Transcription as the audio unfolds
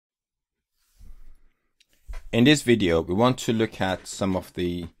In this video, we want to look at some of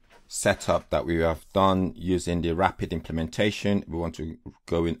the setup that we have done using the rapid implementation. We want to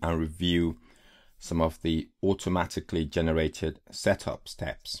go in and review some of the automatically generated setup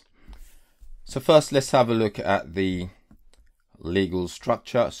steps. So first, let's have a look at the legal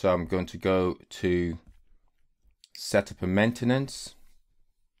structure. So I'm going to go to setup and maintenance,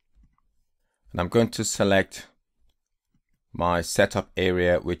 and I'm going to select my setup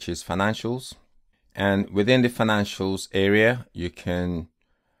area, which is financials. And within the financials area, you can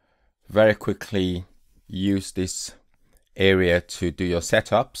very quickly use this area to do your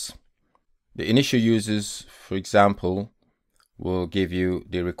setups. The initial users, for example, will give you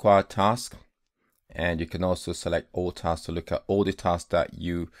the required task, and you can also select all tasks to look at all the tasks that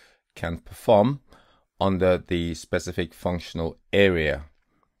you can perform under the specific functional area.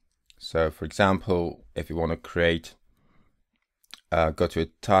 So for example, if you want to create go to a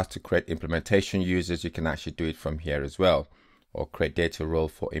task to create implementation users, you can actually do it from here as well, or create data role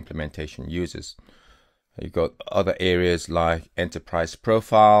for implementation users. You've got other areas like enterprise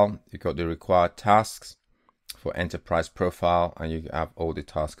profile. You've got the required tasks for enterprise profile, and you have all the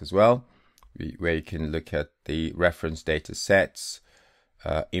tasks as well, where you can look at the reference data sets,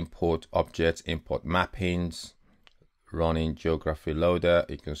 import objects, import mappings, running geography loader.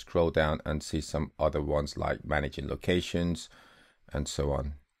 You can scroll down and see some other ones like managing locations and so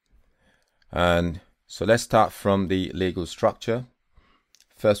on. And so let's start from the legal structure.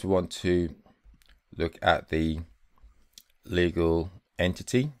 First, we want to look at the legal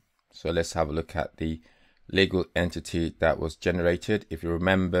entity. So let's have a look at the legal entity that was generated. If you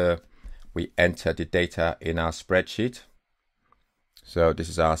remember, we entered the data in our spreadsheet. So this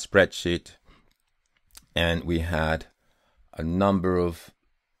is our spreadsheet, and we had a number of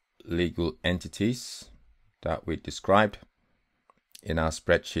legal entities that we described in our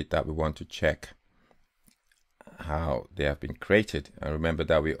spreadsheet that we want to check how they have been created. And remember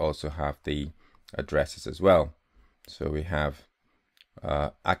that we also have the addresses as well. So we have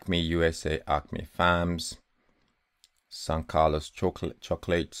Acme USA, Acme Farms, San Carlos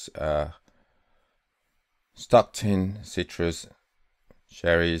Chocolates, Stockton Citrus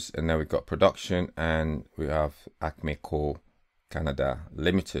Cherries, and then we've got production, and we have Acme Core Canada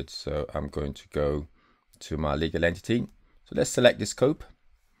Limited. So I'm going to go to my legal entity. So let's select the scope.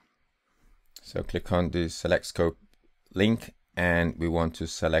 So click on the select scope link, and we want to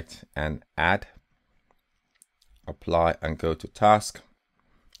select and add, apply, and go to task.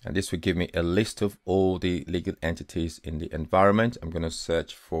 And this will give me a list of all the legal entities in the environment. I'm going to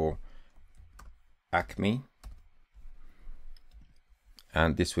search for Acme,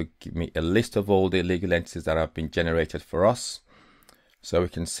 and this will give me a list of all the legal entities that have been generated for us. So we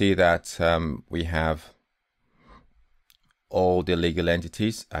can see that we have all the legal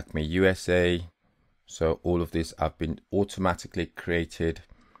entities, Acme USA. So all of these have been automatically created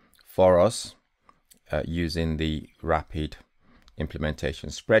for us using the rapid implementation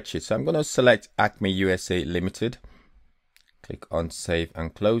spreadsheet. So I'm going to select Acme USA Limited, click on save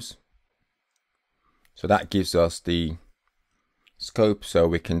and close. So that gives us the scope, so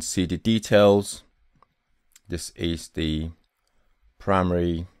we can see the details. This is the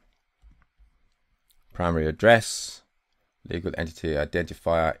primary address. Legal entity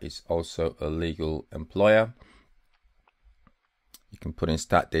identifier is also a legal employer. You can put in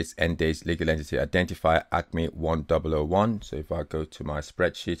start dates, end dates, legal entity identifier Acme 1001. So if I go to my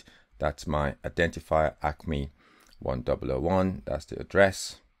spreadsheet, that's my identifier Acme 1001. That's the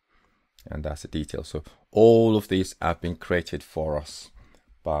address, and that's the details. So all of these have been created for us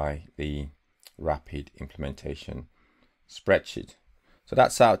by the rapid implementation spreadsheet. So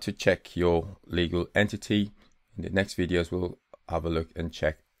that's how to check your legal entity. In the next videos, we'll have a look and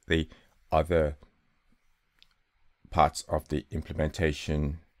check the other parts of the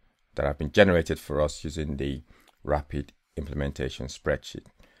implementation that have been generated for us using the rapid implementation spreadsheet.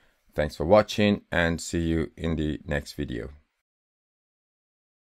 Thanks for watching, and see you in the next video.